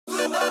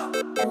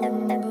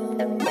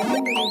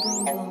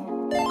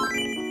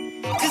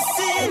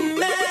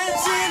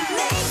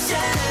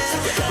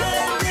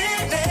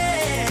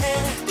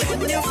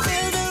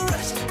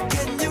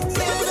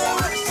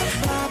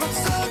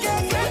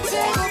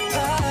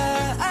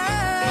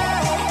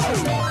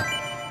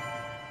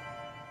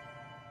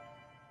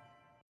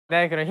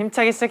네, 그럼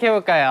힘차게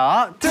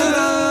시작해볼까요?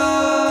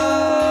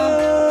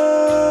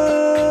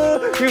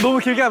 이거 너무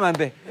길게 하면 안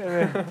돼.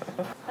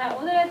 자,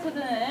 오늘의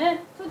투두는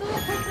투두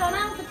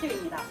패션왕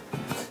특집입니다.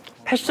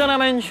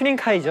 패션하면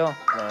휴닝카이죠.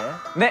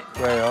 네.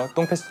 왜요?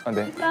 똥 패션. 아,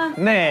 네. 일단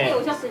네.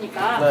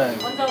 오셨으니까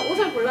먼저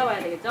옷을 골라봐야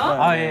되겠죠?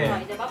 아, 예. 자,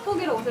 이제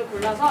맛보기로 옷을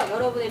골라서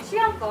여러분의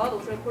취향껏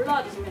옷을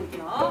골라와 주시면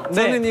돼요. 네.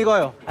 저는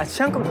이거요. 아,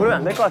 취향껏 고르면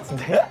안 될 것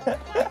같은데?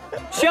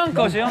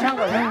 취향껏이요?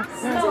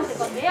 골라오실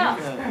건데요.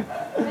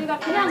 저희가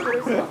그냥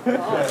고를 수는 없죠.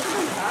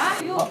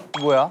 자, 요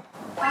뭐야?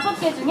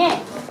 5개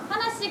중에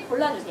하나씩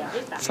골라주세요.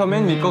 일단. 저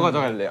맨 위 거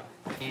가져갈래요.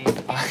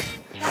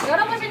 자,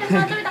 열어보시는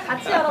건 좀 이따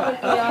같이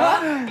열어볼게요.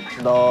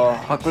 너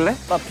바꿀래?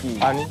 나 B.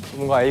 아니,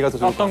 뭔가 A가 더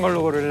좋을 것 어떤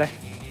걸로 고를래?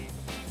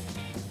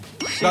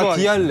 같아. 나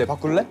D 할래.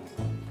 바꿀래?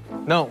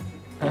 No.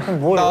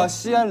 나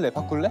C 할래.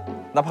 바꿀래?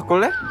 나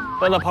바꿀래?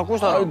 나 바꿀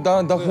사람.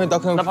 나 그냥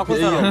나 바꿀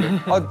A 사람. 할래.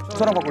 아,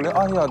 저랑 바꿀래?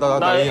 아니야,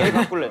 나 A A 할래.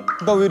 바꿀래.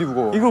 나 왜 이리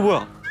무거워? 이거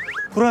뭐야?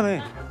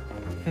 불안해.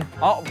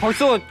 아,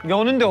 벌써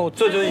여는데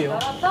어쩌죠, 이거?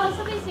 열었던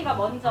수빈 씨가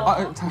먼저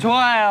아, 자,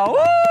 좋아요.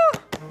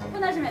 우!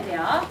 오픈하시면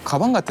돼요.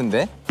 가방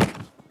같은데?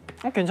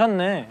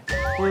 괜찮네.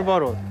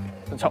 꿀바로.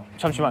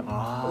 잠시만.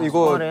 아,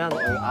 이거- 소화를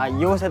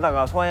이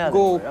옷에다가 소화해야 되는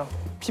이거 거예요?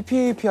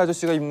 PPAP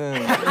아저씨가 입는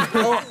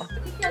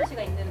피피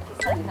아저씨가 입는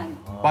비슷한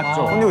의상이에요.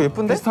 맞죠? 근데 이거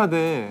예쁜데?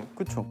 비슷하대.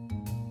 그쵸.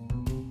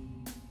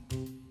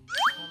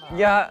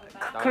 야,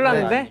 큰일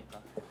났는데?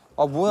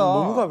 아, 뭐야?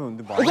 너무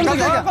가벼운데?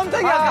 깜짝이야.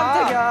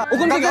 깜짝이야.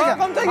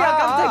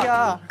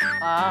 깜짝이야.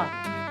 아.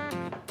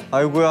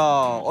 아이고야.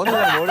 어느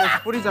날 머리에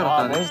뿌리 아,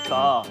 자랐다네.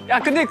 멋있다. 야,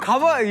 근데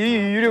가봐. 이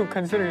유력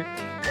간소리.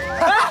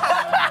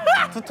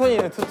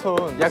 투톤이네,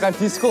 투톤. 약간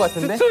디스코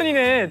같은데?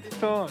 투톤이네,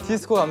 투톤.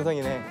 디스코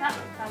감성이네. 자,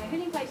 다음에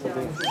휴닝카이 씨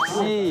열어주세요.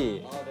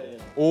 C.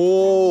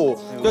 오.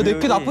 야,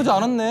 내게 나쁘지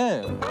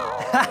않았네.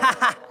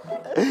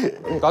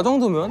 나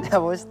정도면? 야,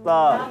 멋있다.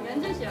 다음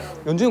연준 씨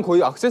열어주세요. 연준은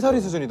거의 액세서리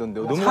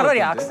수준이던데요. 너무 차라리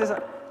어렵던데?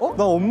 액세서리.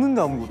 나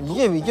없는데 아무것도.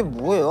 이게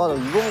뭐예요? 나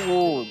이거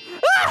보고.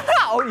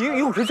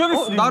 이거 괜찮을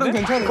수도 있는데? 나름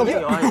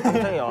괜찮은데? 아니,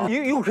 깜짝이야.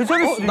 이거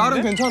괜찮을 수도 있는데?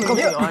 나름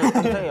괜찮은데? 아니,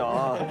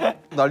 깜짝이야.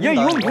 난리 야,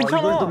 나. 이건 괜찮아.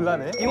 이걸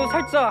놀라네. 이거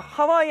살짝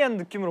하와이안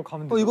느낌으로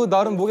가면 돼. 이거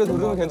나름 목에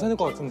두르면 괜찮을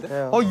것 같은데?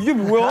 네. 이게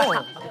뭐야?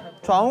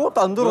 저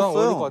아무것도 안 너랑 어울릴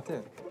들었어요. 것 같아.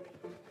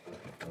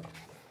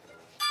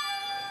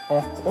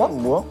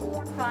 뭐야?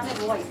 그 안에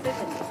뭐가 있을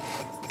텐데.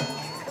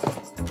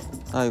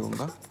 아,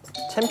 이건가?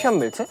 챔피언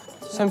벨트?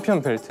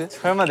 챔피언 벨트?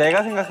 설마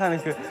내가 생각하는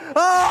그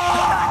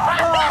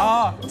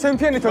아,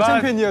 챔피언이 더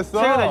챔피언이었어?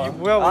 최근에 이게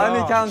뭐야?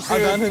 아니 그냥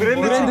나는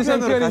브랜드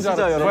챔피언인 줄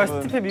알았어. 뭐야,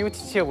 스티페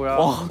미오치치야 뭐야?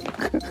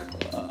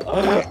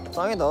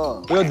 짱이다.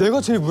 야, 내가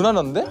제일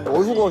무난한데?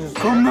 어디서 구하셨어?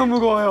 겁나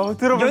무거워요.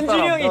 연준이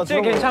사람. 형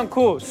입질 들어볼-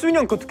 괜찮고 수윤이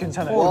형 것도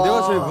괜찮아요.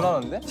 내가 제일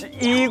무난한데?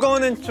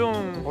 이거는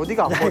좀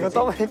어디가 안 보이지? 이거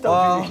더블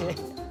와.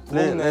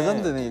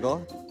 레전드네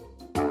이거.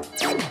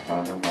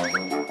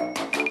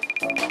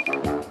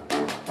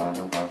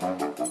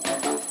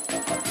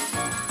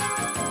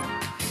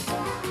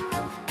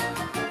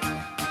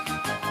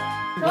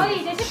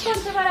 저희 이제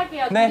 10분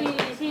출발할게요. 네.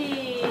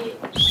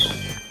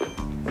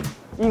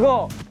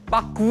 이거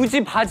막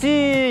굳이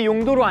바지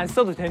용도로 안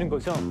써도 되는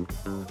거죠?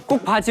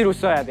 꼭 바지로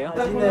써야 돼요?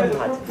 바지는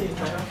바지.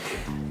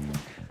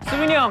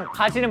 수민이 형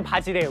바지는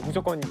바지래요.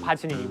 무조건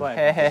바지는 입어야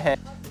돼. 헤헤헤.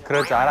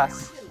 그럴 줄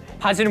알았어.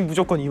 바지는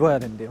무조건 입어야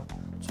된대요.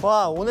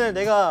 좋아, 오늘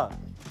내가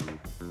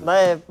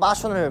나의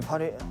파션을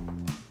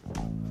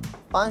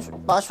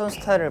파션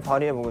스타일을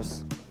발휘해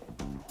보겠어.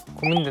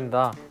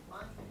 고민된다.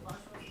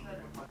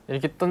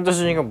 이렇게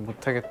던져주니까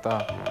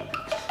못하겠다.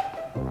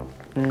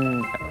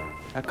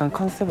 약간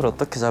컨셉을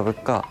어떻게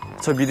잡을까?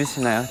 저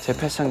믿으시나요? 제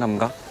패션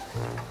감각?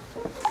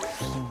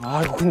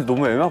 아 이거 근데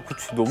너무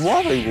그치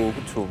너무하다 이거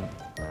그쵸?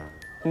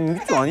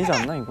 이게 좀 아니지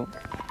않나 이거?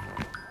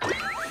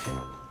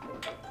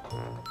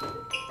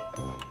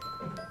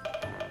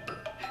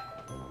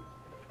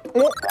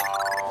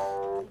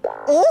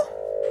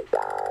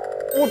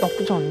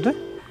 나쁘지 않은데?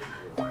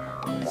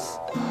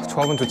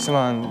 조합은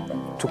좋지만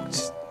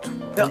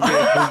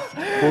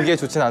보기에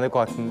좋진 않을 것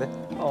같은데?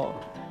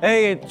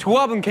 에이,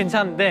 조합은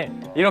괜찮은데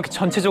이렇게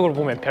전체적으로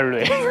보면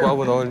별로예요.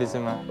 조합은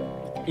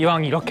어울리지만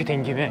이왕 이렇게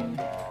된 김에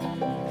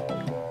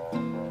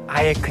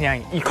아예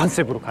그냥 이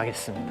컨셉으로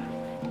가겠습니다.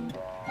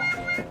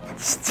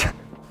 진짜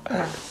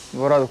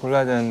뭐라도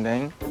골라야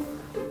되는데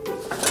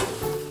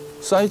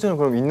사이즈는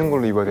그럼 있는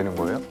걸로 입어야 되는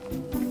거예요?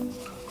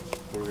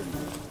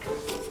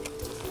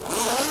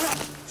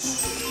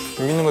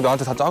 여기 있는 거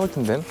나한테 다 작을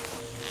텐데?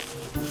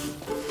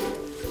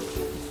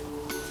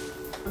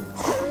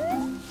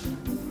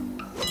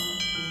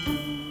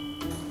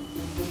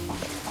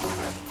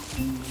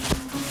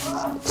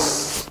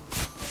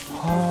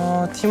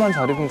 티만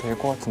잘 입으면 될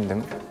것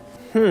같은데?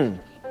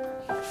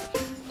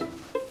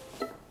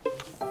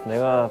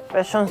 내가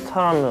패션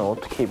스타라면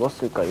어떻게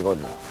입었을까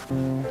이거를.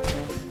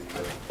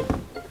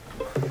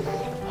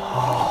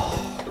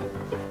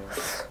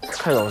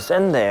 색깔이 너무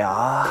센데.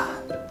 아.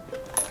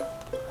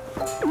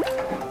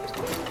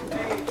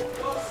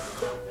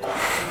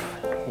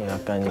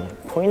 약간 이게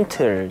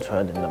포인트를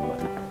줘야 된단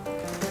말이야.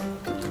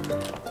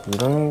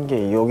 이런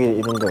게 여기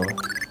이런 데로.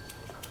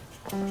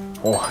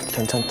 오,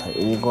 괜찮다.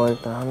 이거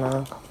일단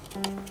하나.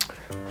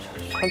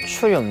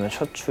 셔츠류 없나?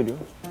 셔츠류?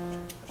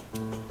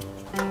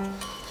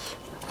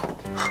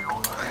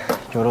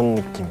 요런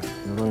느낌.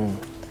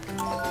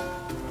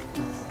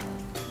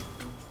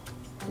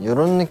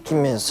 요런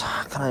느낌에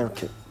싹 하나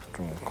이렇게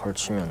좀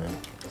걸치면은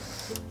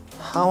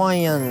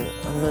하와이안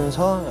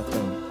하면서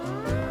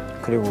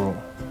약간 그리고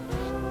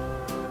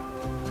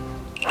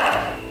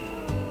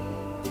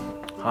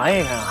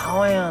아예 그냥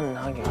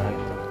하와이안하게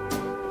가야겠다.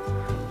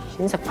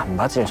 흰색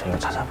반바지를 저희가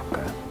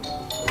찾아볼까요?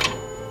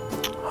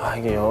 아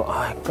이게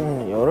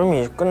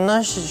여름이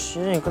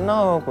시즌이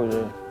끝나가고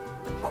이제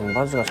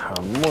반바지가 잘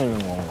안 보이는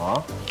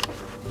건가?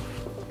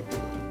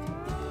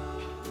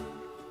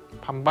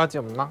 반바지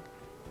없나?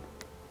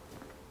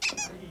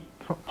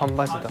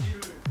 반바지다.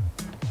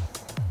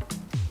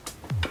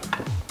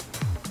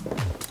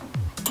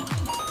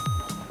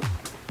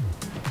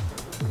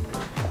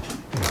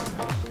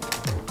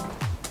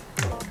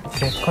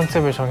 네,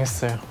 컨셉을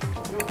정했어요.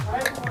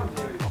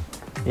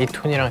 이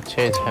톤이랑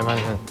제일 잘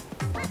맞는.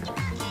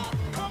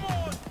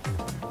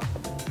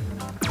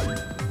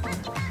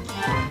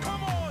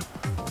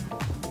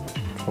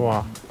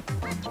 좋아.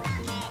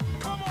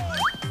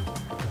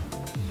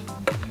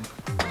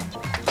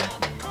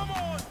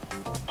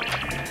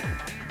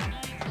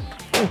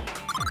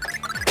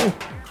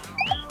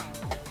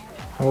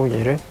 하고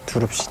얘를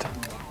두릅시다.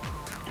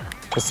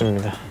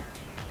 좋습니다.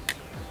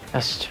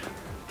 아시죠?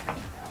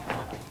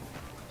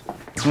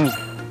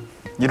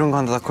 이런 거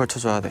하나 다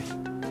걸쳐줘야 돼.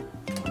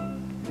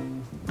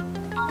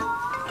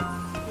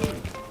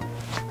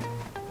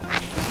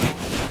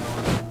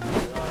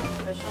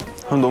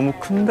 너무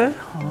큰데?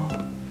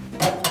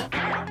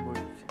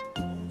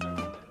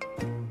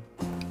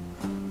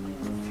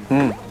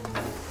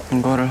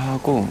 이거를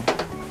하고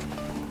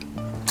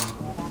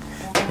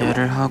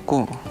얘를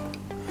하고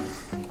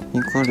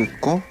이걸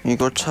입고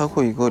이걸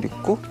차고 이걸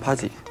입고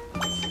바지는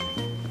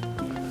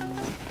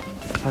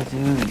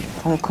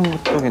펑큰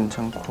것도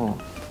괜찮고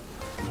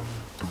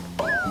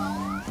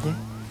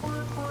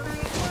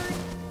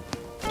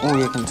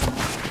얘 괜찮아.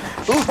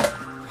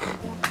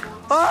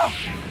 아!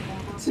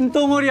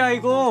 짐덩어리야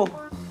이거.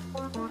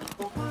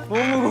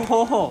 너무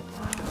무거워.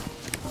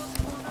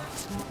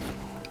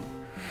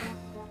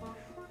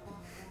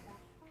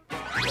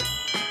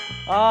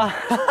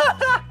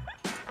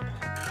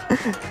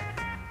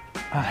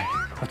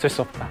 어쩔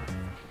수 없다.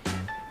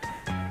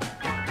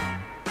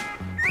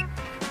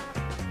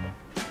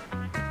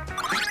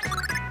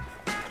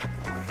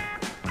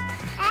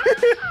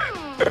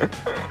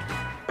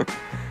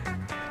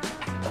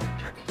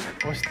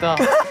 멋있다.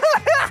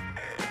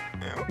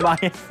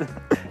 망했어.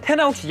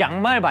 태나 혹시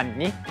양말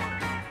봤니?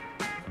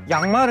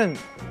 양말은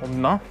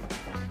없나?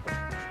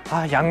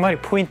 아 양말이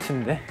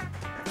포인트인데.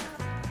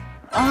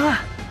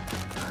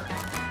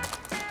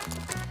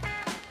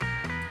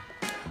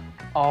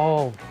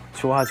 어우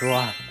좋아.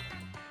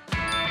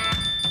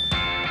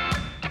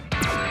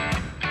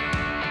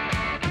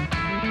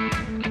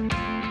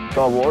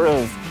 나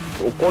원래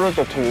옷 고를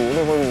때 되게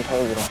오래 걸리는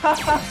타입이라.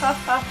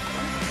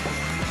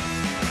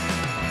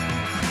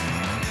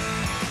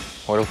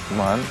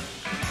 어렵구만.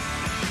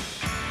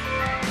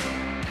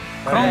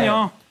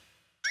 그럼요.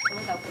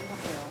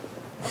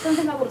 어떤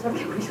생각으로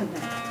저렇게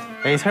고르셨나요?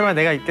 에이 설마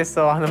내가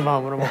있겠어 하는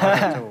마음으로 뭐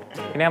하겠죠.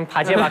 그냥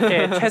바지에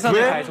맞게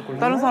최선을 다해서 골라.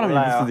 다른 사람이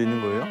입을 몰라요. 수도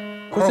있는 거예요?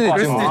 그럴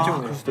수도 있죠.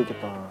 그럴 수도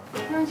있겠다.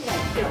 태연 씨가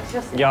어떻게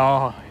맞추셨어요?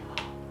 야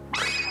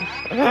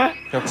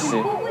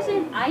역시.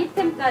 뽑으신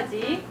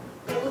아이템까지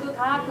모두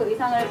다 그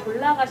의상을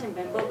골라가신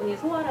멤버분이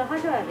소화를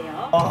하셔야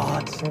돼요. 아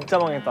진짜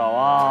망했다.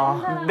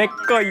 와. 내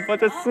거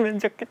입어줬으면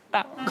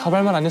좋겠다.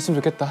 가발만 안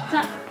했으면 좋겠다.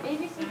 자,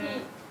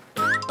 ABCD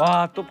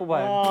와 또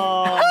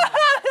뽑아요.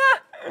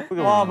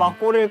 와, 막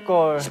꼬릴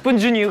걸. 10분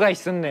준 이유가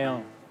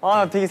있었네요. 아,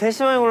 나 되게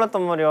세심하게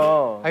골랐단 말이야.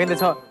 아 근데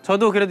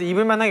저도 그래도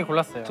입을 만하게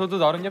골랐어요. 저도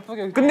나름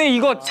예쁘게. 근데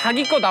이거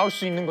자기 거 나올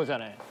수 있는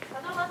거잖아요.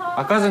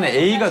 아까 전에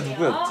A가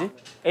누구였지?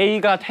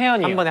 A가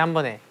태연이요. 한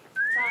번에.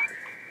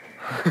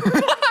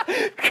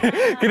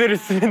 그대로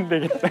쓰면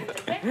되겠다.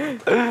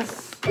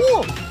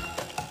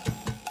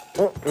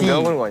 이거 내가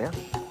고른 거 아니야?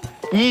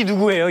 이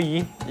누구예요?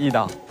 이?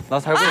 E다. 나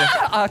잘 골랐어.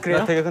 아 그래요?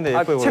 나 되게 근데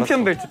예쁘게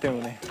챔피언 골랐어. 벨트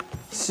때문에.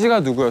 C가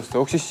누구였어?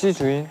 혹시 C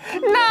주인? A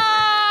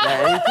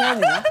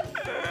태연이나?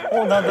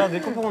 나 내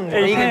거 뽑았는데.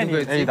 A가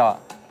누구였지? A다.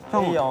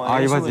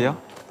 이 바지요?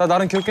 나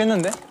나름 귀엽게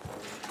했는데?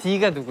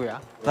 D가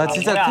누구야? 나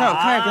진짜 태연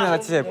카야 그냥 나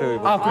진짜 예쁘게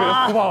입어. 아 그래요?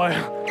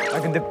 고마워요. 아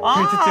근데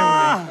벨트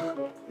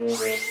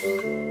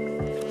때문에.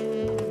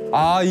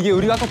 아 이게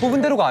우리가 아까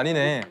뽑은 대로가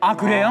아니네. 아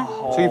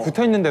그래요? 저기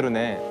붙어 있는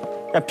대로네.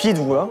 야, B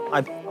누구야?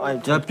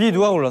 야 B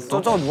누가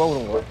골랐어? 저거 누가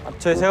고른 거야?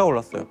 제가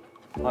골랐어요.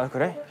 아,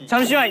 그래?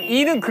 잠시만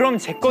이는 그럼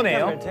제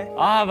거네요. 벨트?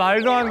 아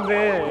말도 안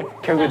돼.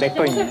 결국 내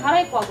거 옷을 있네.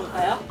 갈아입고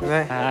와볼까요?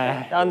 네.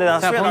 아, 야, 근데 나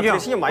수야 나 범규 되게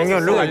신경 많이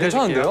범규 썼어. 룩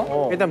괜찮은데요?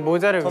 어. 일단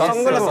모자를 저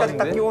선글라스까지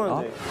딱 봤는데? 끼고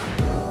오면 돼.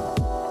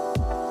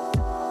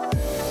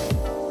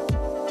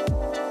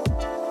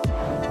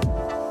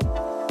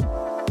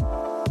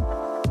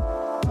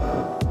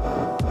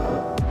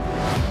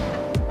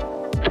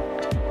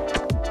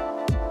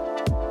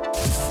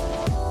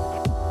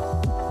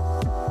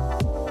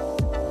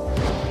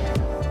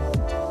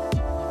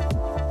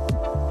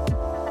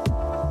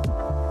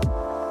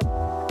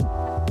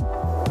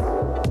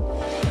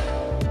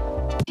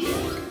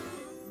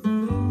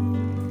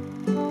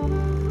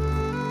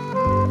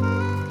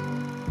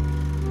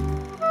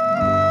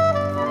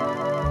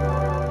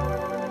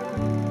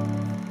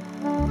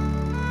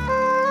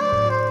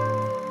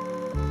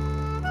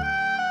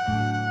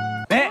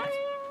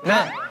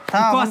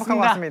 왔습니다.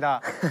 것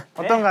같습니다.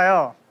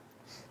 어떤가요?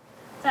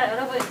 자,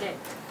 여러분 이제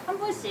한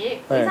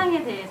분씩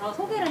의상에 대해서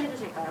소개를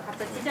해주실까요?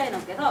 각자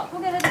디자이너께서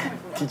소개를 해주시면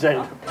좋을 것 같아요.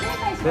 디자이너.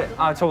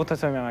 네, 저부터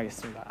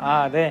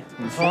설명하겠습니다. 네,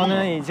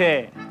 저는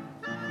이제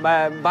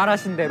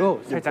말하신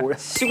대로 살짝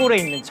시골에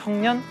있는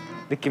청년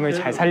느낌을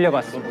잘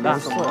살려봤습니다.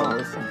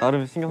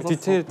 나름 신경 썼어.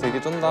 디테일 되게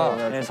쩐다.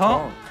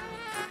 그래서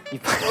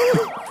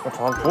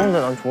좋은데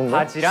난 좋은데.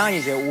 바지랑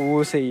이제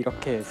옷에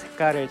이렇게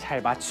색깔을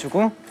잘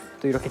맞추고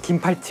또 이렇게 긴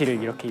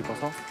팔티를 이렇게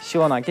입어서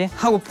시원하게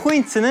하고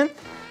포인트는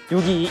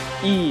여기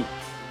이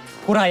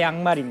보라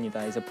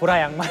양말입니다. 이제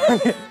보라 양말 안에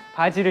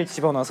바지를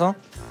집어넣어서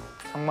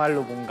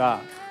정말로 뭔가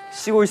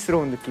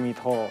시골스러운 느낌이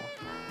더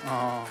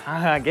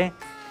강하게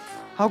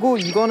하고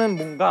이거는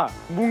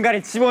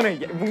뭔가를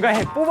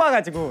뭔가에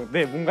뽑아가지고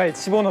뭔가를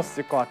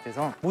집어넣었을 것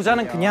같아서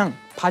모자는 그냥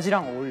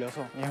바지랑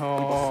어울려서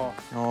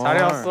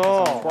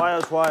잘해왔어.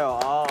 좋아요.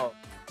 아.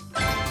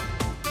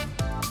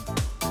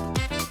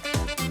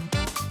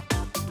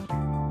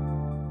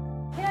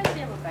 태연 씨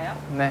해볼까요?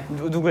 네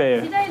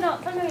누구예요? 디자이너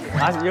설명해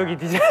주세요. 여기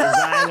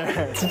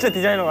디자이너 진짜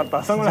디자이너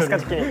같다.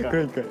 선글라스까지 끼니까.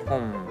 그러니까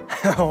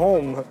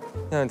홈.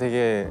 그냥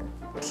되게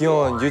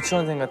귀여운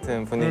유치원생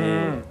같은 분위기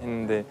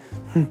했는데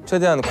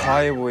최대한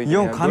과해 보이게 이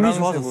형 감이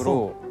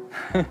노란색으로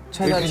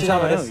최대한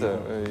치장을 했어요.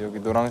 여기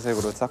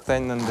노란색으로 싹 다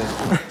했는데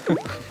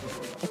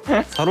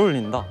잘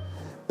어울린다.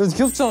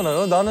 귀엽지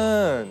않아요?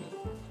 나는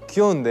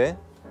귀여운데?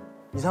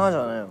 이상하지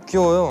않아요.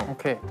 귀여워요.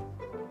 오케이.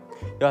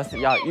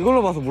 야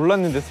이걸로 봐서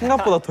몰랐는데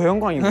생각보다 더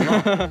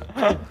영광이구나.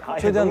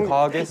 최대한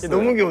과하게 했어요.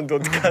 너무 귀여운데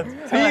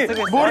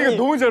어떡하지? 머리가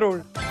너무 잘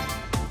어울려.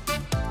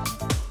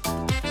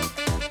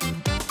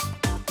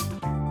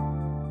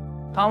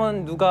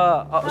 다음은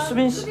누가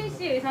수빈 씨? 수빈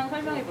씨 의상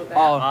설명해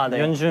볼까요? 네.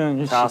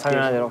 연준 씨. 자,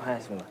 설명하도록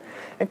하겠습니다.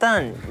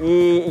 일단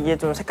이게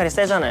좀 색깔이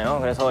세잖아요.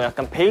 그래서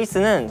약간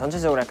베이스는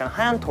전체적으로 약간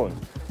하얀 톤.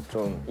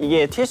 좀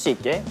이게 튈 수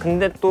있게.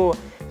 근데 또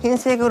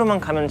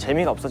흰색으로만 가면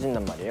재미가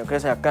없어진단 말이에요.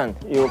 그래서 약간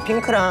이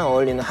핑크랑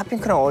어울리는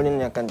핫핑크랑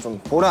어울리는 약간 좀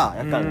보라,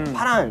 약간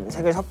파란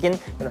색을 섞인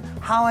그런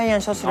하와이안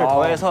셔츠를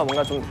더해서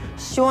뭔가 좀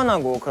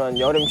시원하고 그런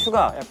여름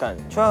휴가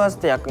갔을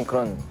때 약간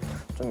그런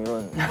좀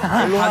이런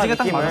바지가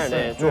딱 느낌을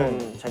맞았어요.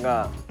 좀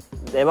제가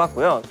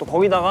내봤고요. 또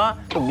거기다가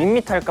또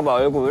밋밋할까봐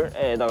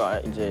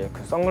얼굴에다가 이제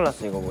그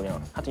선글라스 이거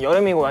하여튼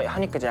여름이고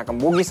하니까 이제 약간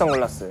모기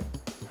선글라스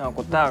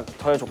해갖고 딱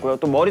더해줬고요.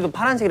 또 머리도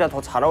파란색이라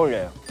더 잘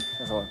어울려요.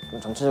 그래서 좀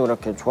전체적으로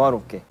이렇게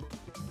조화롭게.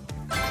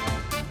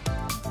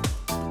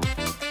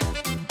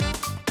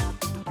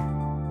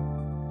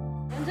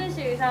 연준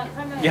씨 의상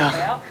설명해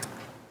볼까요?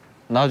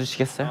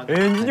 나와주시겠어요?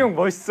 연준이 형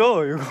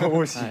멋있어 이거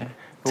옷이.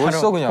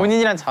 멋있어 그냥.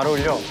 본인이랑 잘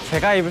어울려.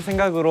 제가 입을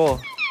생각으로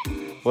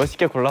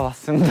멋있게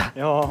골라봤습니다.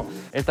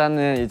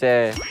 일단은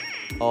이제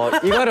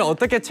이거를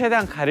어떻게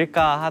최대한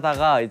가릴까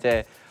하다가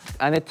이제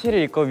안에 티를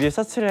입고 위에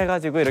셔츠를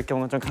해가지고 이렇게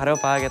뭔가 좀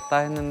가려봐야겠다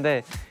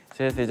했는데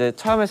그래서 이제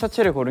처음에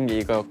셔츠를 고른 게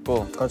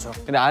이거였고 그렇죠.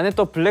 근데 안에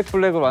또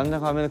블랙으로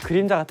완전 가면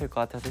그림자 같을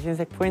것 같아서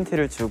흰색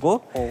포인트를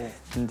주고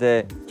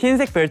이제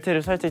흰색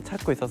벨트를 솔직히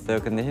찾고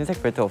있었어요. 근데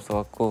흰색 벨트가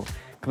없어갖고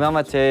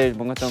그나마 제일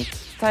뭔가 좀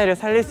스타일을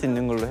살릴 수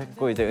있는 걸로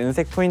했고 이제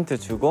은색 포인트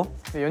주고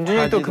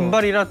연준이 또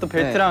금발이라 또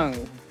벨트랑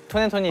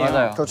톤앤톤이에요.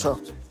 맞아요. 그렇죠.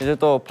 이제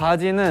또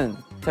바지는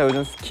제가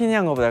요즘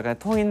스키니한 거보다 약간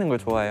통 있는 걸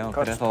좋아해요.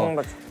 그래서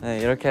네,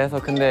 이렇게 해서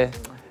근데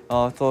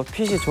또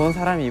핏이 좋은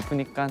사람이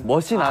입으니까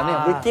멋이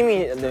나네요.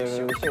 느낌이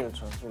느낌이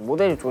그렇죠.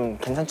 모델이 좀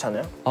괜찮지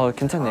않아요?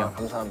 괜찮네요.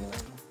 감사합니다.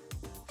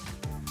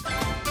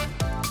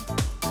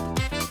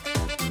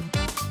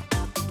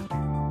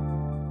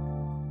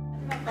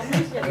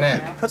 연준 씨 네.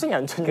 해볼까요? 표정이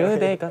안 좋네요.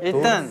 그대가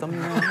일단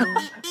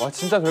와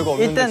진짜 별거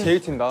없는데 일단 제일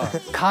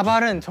튄다.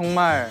 가발은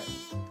정말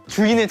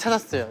주인을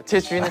찾았어요.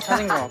 제 주인을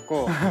찾은 것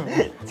같고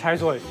잘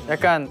소화했어.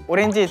 약간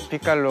오렌지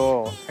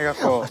빛깔로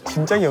해갖고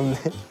진짜 귀엽네.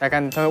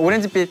 약간 저는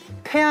오렌지빛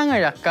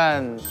태양을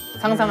약간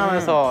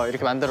상상하면서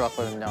이렇게 만들어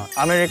왔거든요.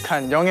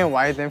 아메리칸 영앤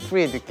와이드 앤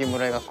프리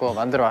느낌으로 해갖고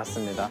만들어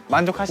왔습니다.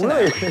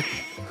 만족하시나요?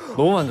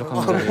 너무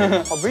만족합니다.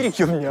 왜 이렇게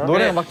귀엽냐?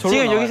 노래가 막 절로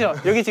지금 나와요.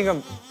 여기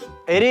지금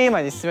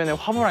LA만 있으면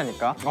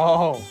화보라니까.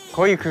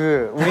 거의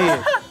그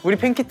우리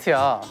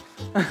팬키트야.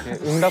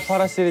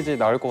 응답하라 시리즈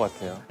나올 것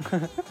같아요.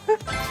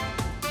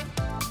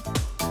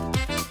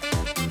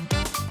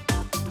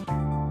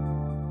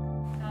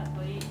 자,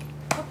 저희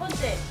첫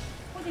번째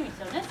코디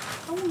미션은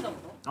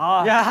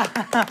성공적으로 야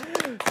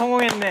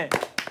성공했네.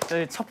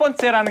 저희 첫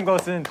번째라는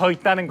것은 더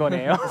있다는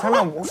거네요. 설마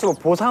혹시 뭐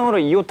보상으로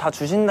이 옷 다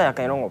주신다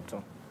약간 이런 거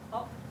없죠?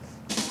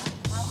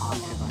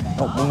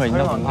 뭔가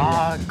있나 본데.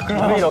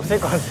 그런 일 없을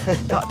것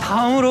같아.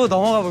 다음으로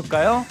넘어가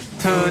볼까요?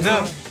 두둥.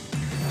 자,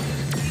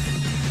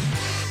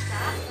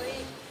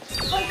 저희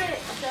첫 번째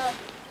미션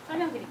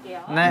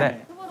설명드릴게요.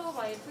 네.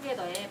 투모로우바이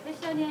투게더의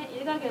패션에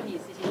일가견이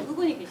있으신 두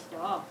분이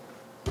계시죠?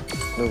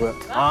 누구요?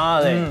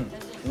 네. 연준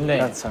씨. 네.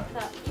 그렇죠.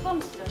 자, 이번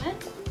미션은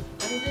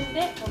연준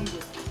대 범규.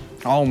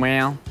 Oh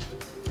man.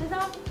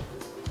 그래서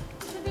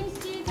수빈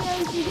씨,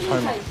 태연 씨,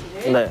 희민사이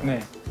씨를 네. 네.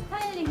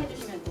 스타일링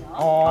해주시면 돼요.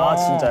 아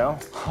진짜요?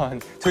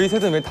 저희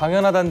셋은 왜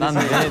당연하다는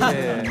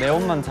듯이 내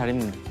옷만 잘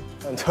입는.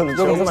 저는 조금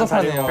저것만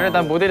섭섭하네요. 잘해요. 그래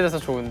난 모델이 돼서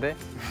좋은데.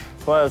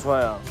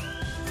 좋아요.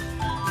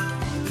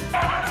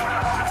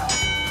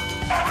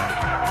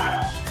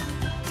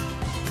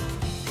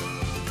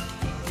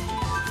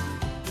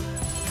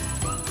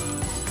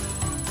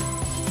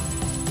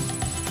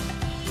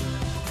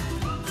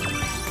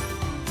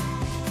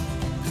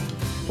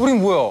 우린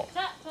뭐야?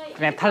 자, 저희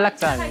그냥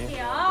탈락자 아니에요?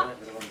 할게요.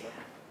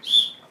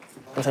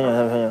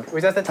 잠시만요.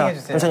 의자 세팅해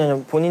주세요.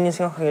 잠시만요. 본인이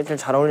생각하기에 제일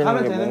잘 어울리는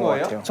하면 게 되는 뭔 것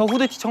거예요? 같아요? 저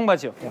후드티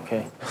청바지요.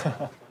 오케이.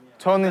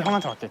 저는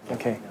형한테 맡길게요.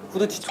 오케이.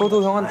 후드티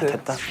쳐도 형한테.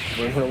 됐다.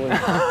 뭘 물어보니?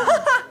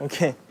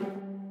 오케이.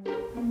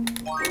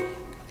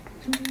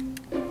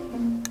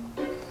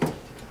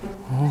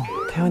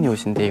 태연이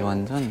옷인데 이거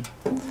완전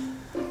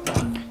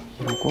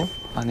이러고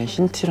안에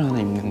흰 티를 하나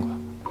입는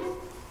거야.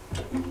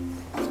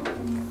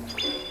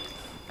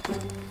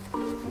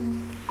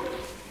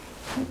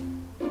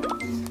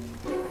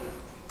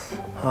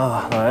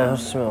 아,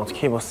 나였으면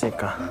어떻게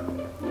입었을까?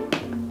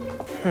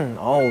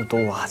 아우,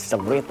 와, 진짜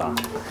모르겠다.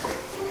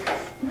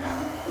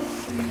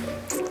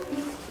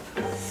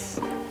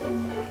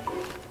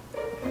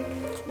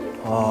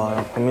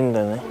 야,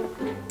 고민되네.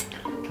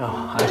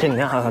 야, 알겠네.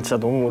 나 진짜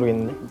너무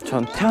모르겠는데.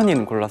 전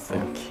태연이는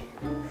골랐어요.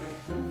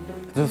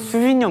 저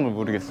수빈이 형을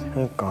모르겠어요.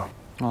 그러니까.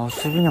 아,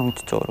 수빈이 형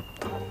진짜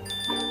어렵다.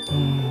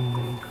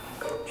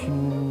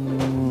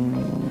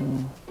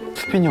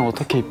 수빈이 형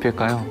어떻게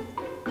입힐까요?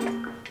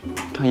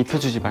 그냥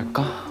입혀주지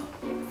말까?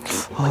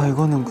 아,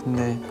 이거는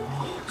근데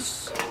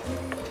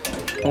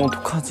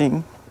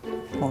어떡하지?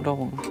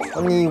 어려워.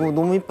 아니, 이거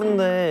너무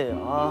이쁜데.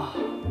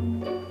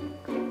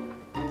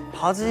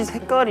 바지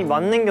색깔이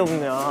맞는 게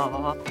없네.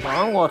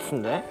 망한 거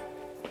같은데?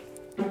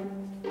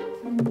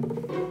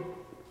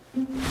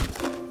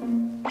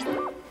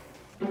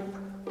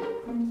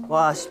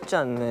 와, 쉽지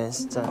않네,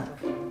 진짜.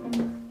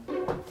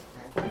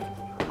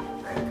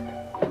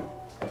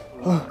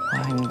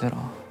 아, 힘들어.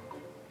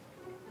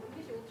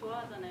 혹시 옷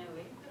좋아하잖아요.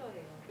 왜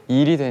힘들어해요?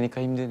 일이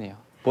되니까 힘드네요.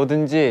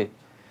 뭐든지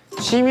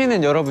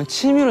취미는 여러분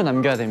취미로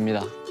남겨야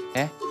됩니다.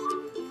 예?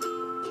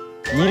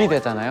 일이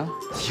되잖아요.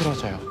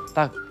 싫어져요.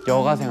 딱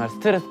여가 생활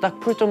스트레스 딱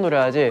풀 정도로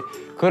해야지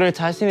그거를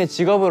자신의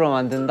직업으로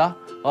만든다?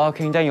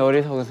 굉장히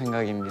어리석은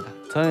생각입니다.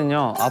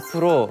 저는요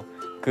앞으로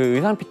그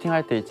의상 피팅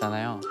할 때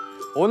있잖아요.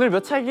 오늘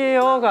몇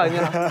착이에요가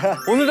아니라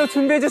오늘도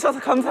준비해 주셔서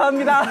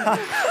감사합니다.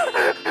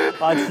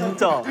 아,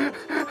 진짜.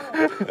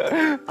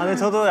 근데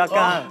저도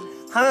약간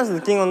하면서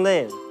느낀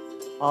건데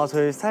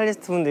저희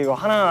스타일리스트 분들 이거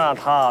하나하나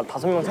다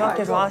 5명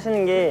생각해서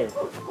하시는 게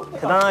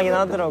대단하긴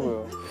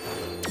하더라고요.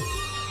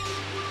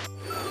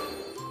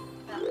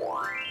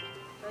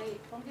 저희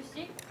범규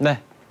씨 네.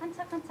 한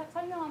착 한 착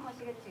설명 한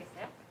번씩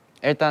해주시겠어요?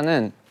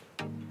 일단은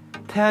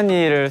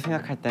태연이를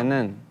생각할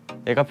때는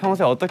얘가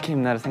평소에 어떻게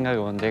입나를 생각을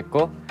먼저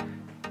했고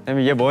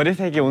그다음에 얘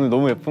머리색이 오늘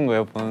너무 예쁜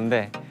거예요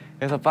보는데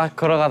그래서 막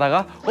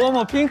걸어가다가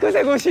어머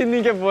핑크색 옷이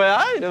있는 게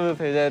뭐야?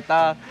 이러면서 이제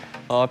딱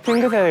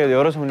핑크색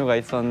여러 종류가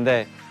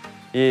있었는데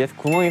이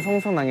구멍이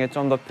송송 난 게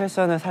좀 더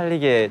패션을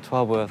살리게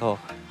좋아 보여서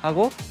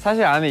하고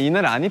사실 안에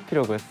이너를 안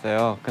입히려고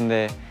했어요.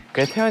 근데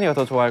그게 태연이가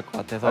더 좋아할 것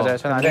같아서 맞아요.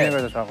 저는 안 입는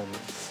걸 더 좋아하거든요.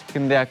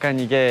 근데 약간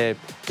이게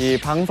이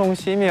방송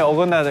심의에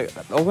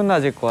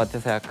어긋나질 것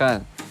같아서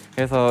약간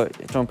그래서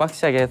좀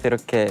빡시하게 해서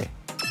이렇게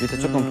밑에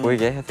조금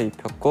보이게 해서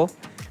입혔고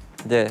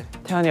이제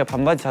태연이가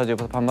반바지 자주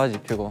입어서 반바지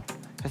입히고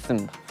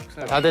했습니다.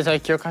 다들 잘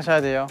기억하셔야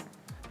돼요.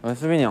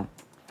 수빈이 형.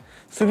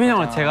 수빈이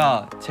형을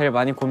제가 제일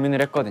많이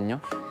고민을 했거든요.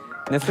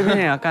 근데 수빈이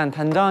형이 약간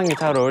단정한 게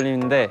잘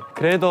어울리는데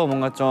그래도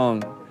뭔가 좀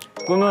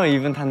꾸며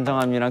입은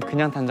단정함이랑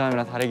그냥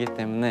단정함이랑 다르기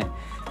때문에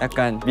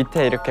약간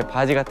밑에 이렇게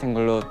바지 같은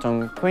걸로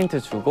좀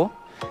포인트 주고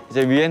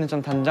이제 위에는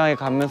좀 단정하게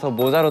가면서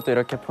모자로 또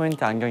이렇게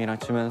포인트 안경이랑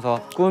주면서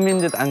꾸민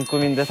듯 안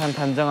꾸민 듯한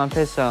단정한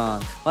패션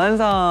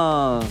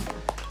완성!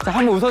 자,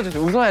 한번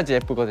웃어주세요. 웃어야지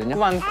예쁘거든요.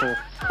 많고.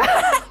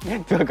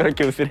 누가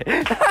그렇게 웃으래.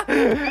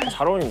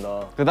 잘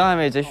어울린다. 그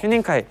다음에 이제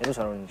휴닝카이. 얘도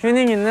잘 어울린다.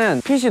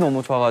 휴닝이는 핏이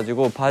너무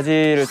좋아가지고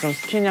바지를 좀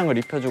스키니한 걸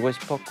입혀주고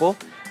싶었고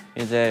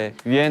이제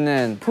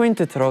위에는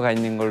포인트 들어가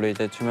있는 걸로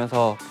이제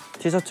주면서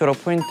티셔츠로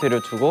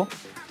포인트를 주고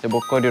이제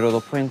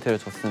목걸이로도 포인트를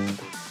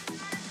줬습니다.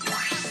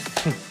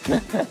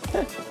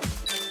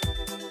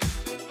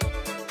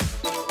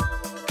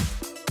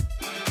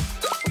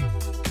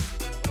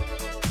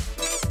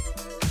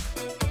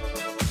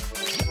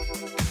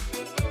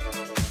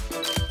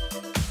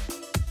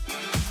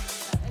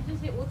 엔준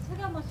씨 옷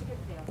소개 한 번씩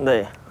해주세요.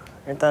 네,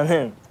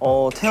 일단은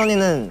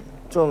태연이는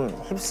좀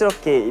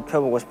힙스럽게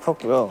입혀보고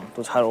싶었고요.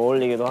 또 잘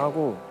어울리기도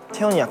하고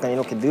태연이 약간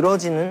이렇게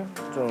늘어지는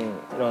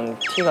좀 이런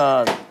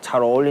티가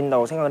잘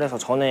어울린다고 생각을 해서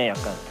전에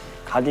약간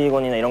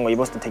가디건이나 이런 거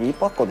입었을 때 되게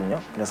이뻤거든요.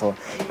 그래서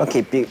이렇게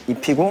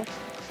입히고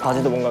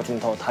바지도 뭔가 좀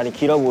더 다리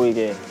길어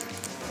보이게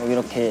여기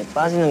이렇게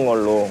빠지는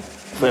걸로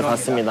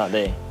구해봤습니다.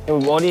 네,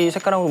 머리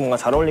색깔하고 뭔가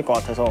잘 어울릴 것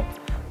같아서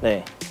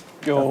네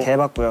이렇게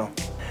해봤고요.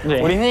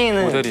 네. 우리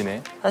휴닝이는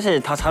모델이네.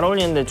 사실 다 잘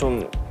어울리는데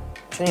좀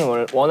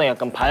휴닝이 워낙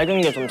약간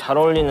밝은 게 좀 잘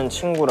어울리는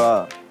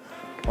친구라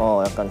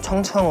약간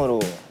청청으로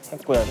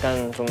했고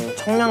약간 좀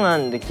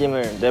청량한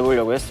느낌을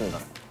내보려고 했습니다.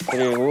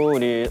 그리고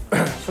우리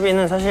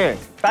수빈은 사실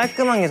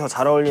깔끔한 게 더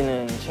잘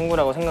어울리는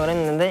친구라고 생각을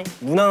했는데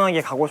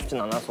무난하게 가고 싶진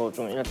않아서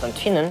좀 일단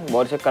튀는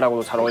머리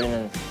색깔하고도 잘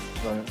어울리는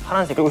그런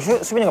파란색 그리고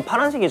수빈이가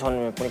파란색이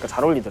저는 보니까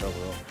잘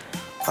어울리더라고요.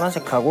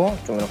 파란색하고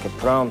좀 이렇게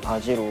브라운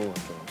바지로 좀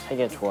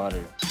색의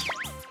조화를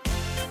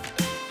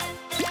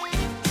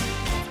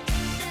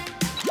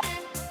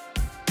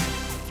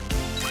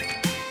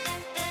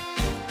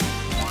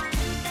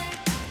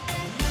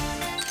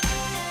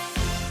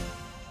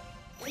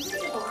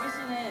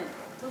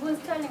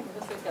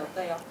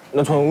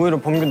어떠세요? 저는 오히려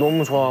범규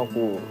너무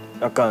좋아하고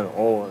약간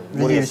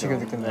위기의식을 모르겠어요.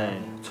 느꼈나요?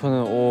 네.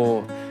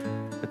 저는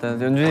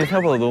일단 연준이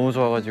생각보다 너무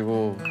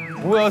좋아가지고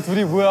뭐야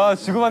둘이 뭐야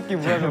주고받기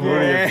뭐야 저거.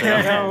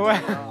 모르겠어요.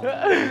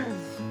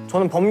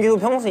 저는 범규도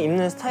평소에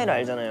입는 스타일을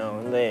알잖아요.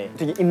 근데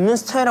되게 입는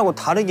스타일하고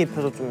다르게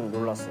입혀서 좀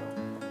놀랐어요.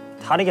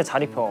 다르게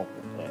잘 입혀갖고.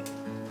 네.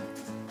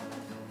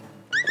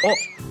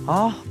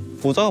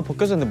 모자가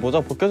벗겨졌는데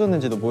모자가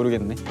벗겨졌는지도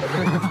모르겠네.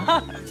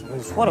 근데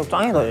소화력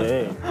짱이다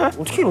얘.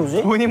 어떻게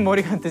이러지? 본인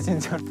머리 같아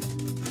진짜.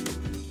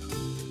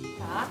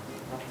 자,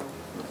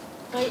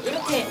 저희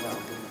이렇게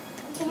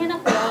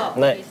해놨고요.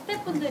 네. 저희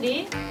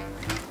스태프분들이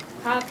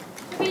각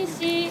수빈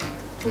씨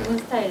두 분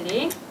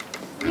스타일링,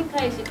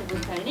 스니카이 씨 두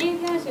분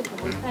스타일링, 혜연 씨 두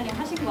분 스타일링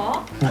하신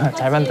거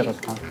잘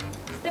만들었다.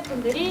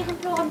 스태프분들이 한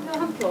표 한 표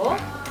한 표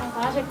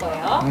항상 하실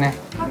거예요. 네.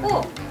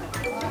 하고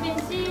수빈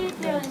씨,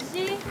 태연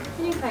씨,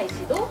 스니카이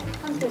씨도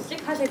한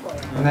표씩 하실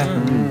거예요. 네.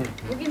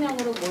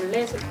 무기명으로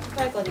몰래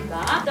투표할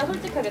거니까 진짜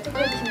솔직하게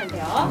투표해 주시면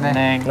돼요.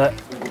 네. 네.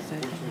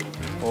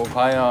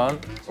 과연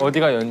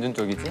어디가 연준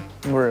쪽이지?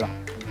 몰라.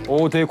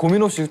 오, 되게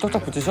고민 없이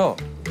쫙쫙 붙이셔.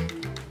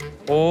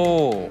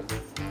 오,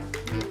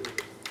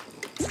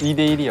 2대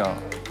 1이야.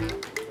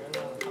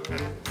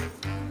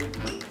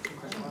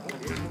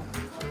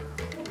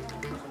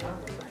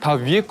 다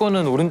위에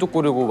거는 오른쪽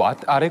고르고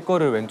아래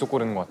거를 왼쪽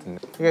고르는 것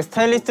같은데. 이게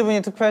스타일리스트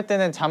분이 투표할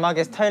때는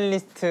자막에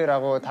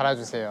스타일리스트라고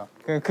달아주세요.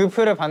 그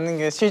표를 받는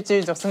게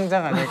실질적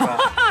승자가 아닐까.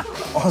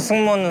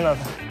 승무원 누나다.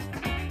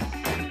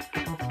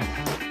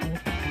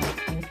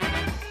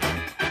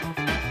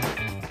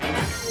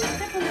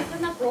 스태프분들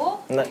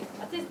끝났고 네.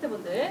 아티스트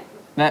분들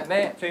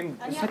네, 저희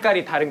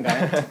색깔이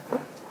다른가요?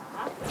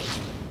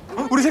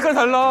 우리 색깔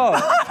달라.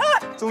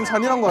 좀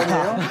잔인한 거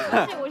아니에요?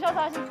 다시 오셔서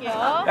하실게요.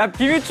 야,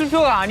 비밀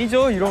투표가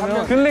아니죠,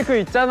 이러면. 근데 그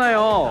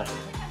있잖아요.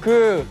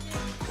 그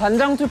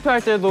반장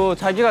투표할 때도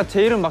자기가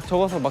제 이름 막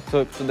적어서 막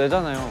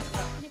내잖아요.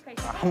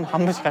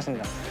 한 분씩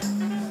하신다.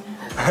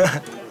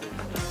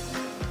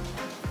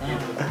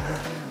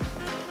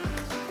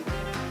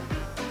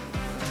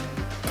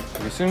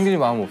 되게 숨길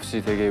마음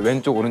없이 되게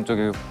왼쪽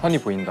오른쪽이 훤히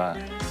보인다.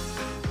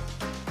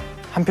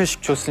 한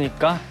표씩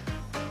줬으니까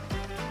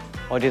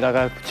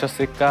어디다가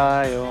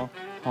붙였을까요?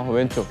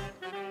 왼쪽.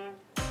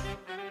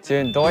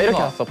 지금 너가 이렇게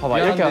왔어. 봐봐,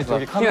 이렇게 왔어.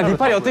 저기 그러니까 네 팔이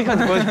카메라로 어떻게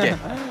하는지 보여줄게.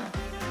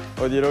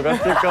 어디로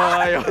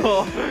갔을까요?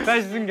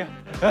 다시 숨겨.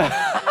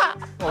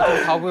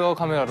 저기 다 보여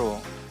카메라로.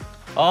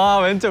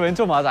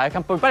 왼쪽 맞아.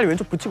 약간 빨리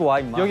왼쪽 붙이고 와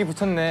임마. 여기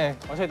붙였네.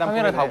 어차피 난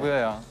카메라 다 보이네.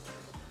 보여야.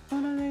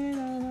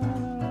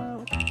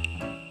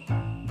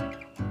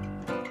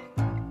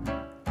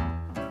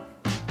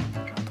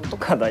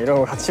 똑똑하다. 이런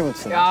거 같이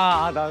붙이네.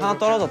 야, 나 하나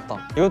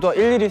떨어졌다. 이것도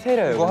일일이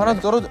세려요. 이거 하나도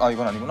떨어져. 아,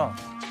 이건 아니구나.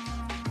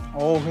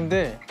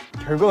 근데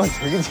결과가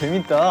되게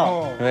재밌다.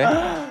 왜?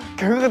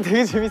 결과가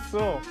되게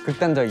재밌어.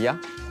 극단적이야?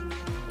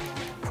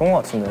 그런 거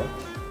같은데.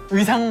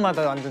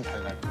 의상마다 완전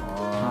달라요.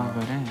 아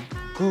그래?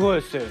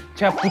 그거였어요.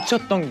 제가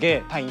붙였던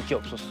게 다 인기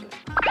없었어요.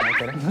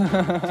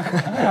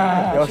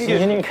 역시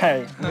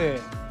휴닝칼. 네.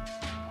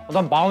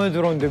 난 마음에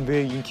들었는데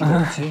왜 인기가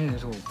없지?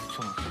 해서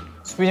붙여놨어요.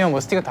 수빈이 형 뭐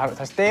스티커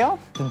다시 떼요?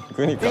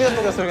 그러니까.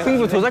 삐걱삐걱 소리가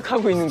승부 나는데?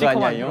 조작하고 있는 거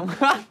아니야 이 형?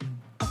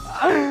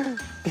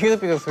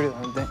 삐걱삐걱 소리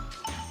나는데?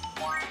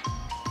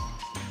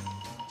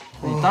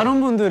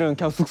 다른 분들은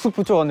그냥 쑥쑥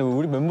붙여갔는데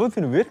우리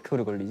멤버들은 왜 이렇게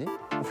오래 걸리지?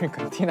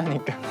 그러니까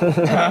티나니까.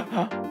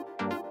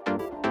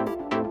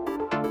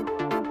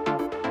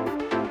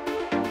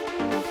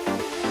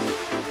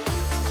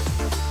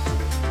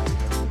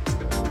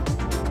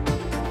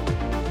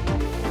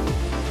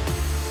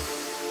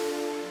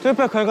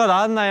 투표 결과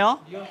나왔나요?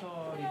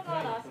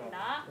 결과가 나왔습니다.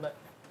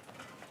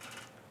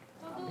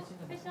 저도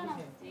패션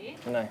아버지.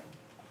 네.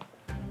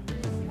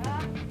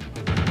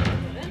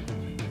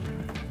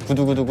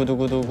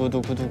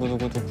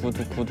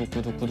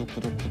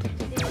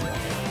 구두구두구두구두구두구두구두구두구두구두구두구두구두구두구.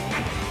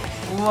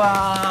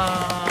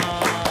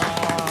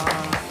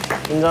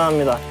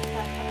 인정합니다. 자,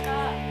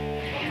 아까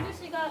범규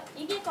씨가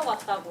이길 것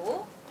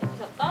같다고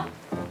해주셨던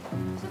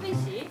수빈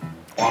씨.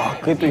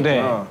 그게 또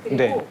있구나. 그리고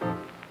네.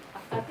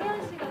 아까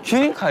태연 씨가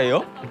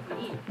휴닝카예요?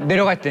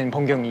 내려갈 땐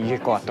범경이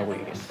이길 것 같다고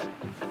얘기했어.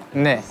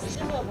 네.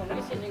 그래서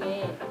범규 씨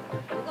중에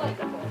누가 이길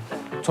것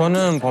같아요?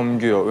 저는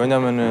범규요.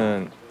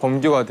 왜냐면은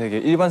범규가 되게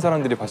일반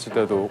사람들이 봤을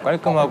때도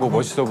깔끔하고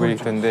멋있어 보일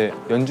텐데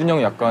연준이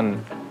형이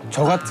약간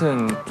저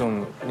같은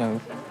좀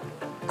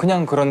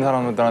그냥 그런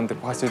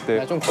사람들한테 봤을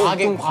때 좀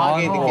과하게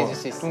과한, 느껴질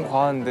수 있어. 좀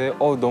과한데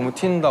너무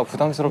튄다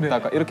부담스럽다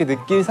약간 이렇게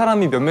느낄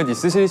사람이 몇몇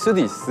있으실 수도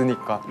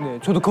있으니까. 네,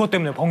 저도 그것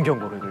때문에 범경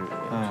고르를.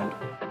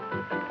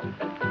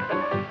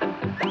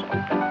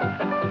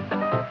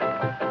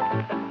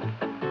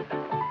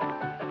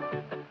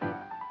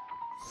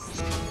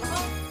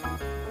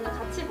 오늘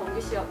같이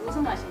범규 씨와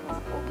우승하신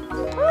거죠.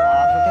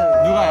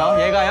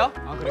 누가요? 얘가요?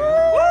 아, 그래요?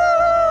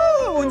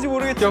 뭔지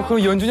모르겠죠. 야,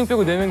 그럼 연준이 형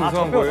빼고 4명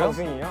우승한 거예요?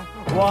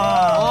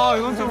 아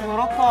이건 좀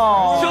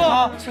그렇다.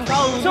 저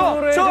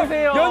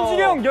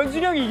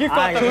연준이 형 이길 것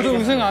같다. 저도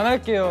우승 안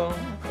할게요.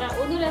 자,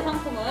 오늘의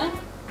상품은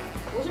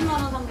 50만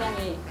원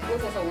상당의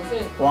곳에서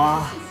옷을 고를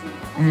와. 수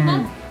있습니다.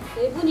 하지만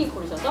네 분이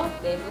고르셔서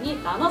네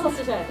분이 나눠서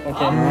쓰셔야 돼요.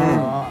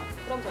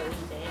 그럼 저희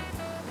이제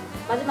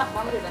마지막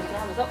마무리 멘트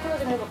하면서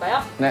클로징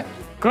해볼까요? 네.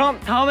 그럼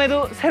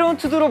다음에도 새로운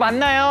투두로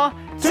만나요.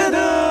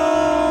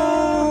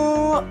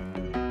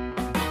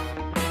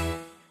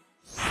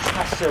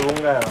 사실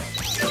뭔가요?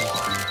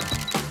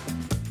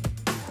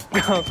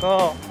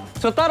 그거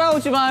저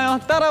따라오지 마요.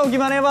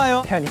 따라오기만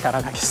해봐요. 태연이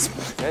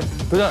따라가겠습니다.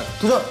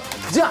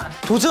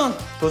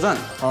 도전.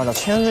 아, 나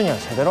최현준이 형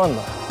제대로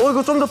한다.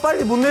 이거 좀 더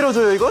빨리 못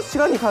내려줘요 이거?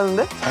 시간이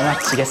가는데?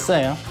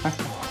 장난치겠어요.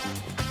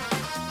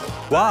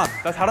 와,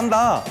 나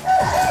잘한다.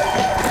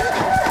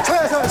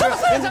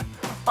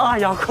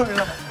 아,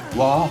 약올라.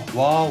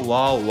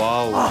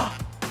 와우.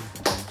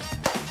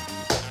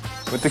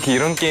 어떻게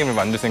이런 게임을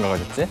만들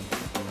생각하셨지?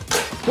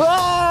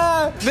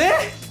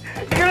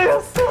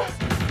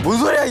 뭔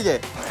소리야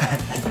이게?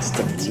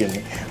 진짜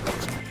미치겠네.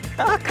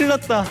 아, 큰일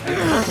났다.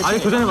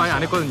 아니 도전을 많이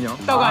안 했거든요.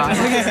 아,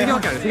 세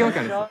개밖에 안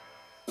했어.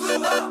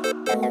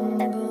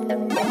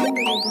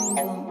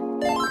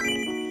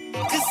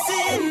 Cause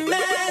in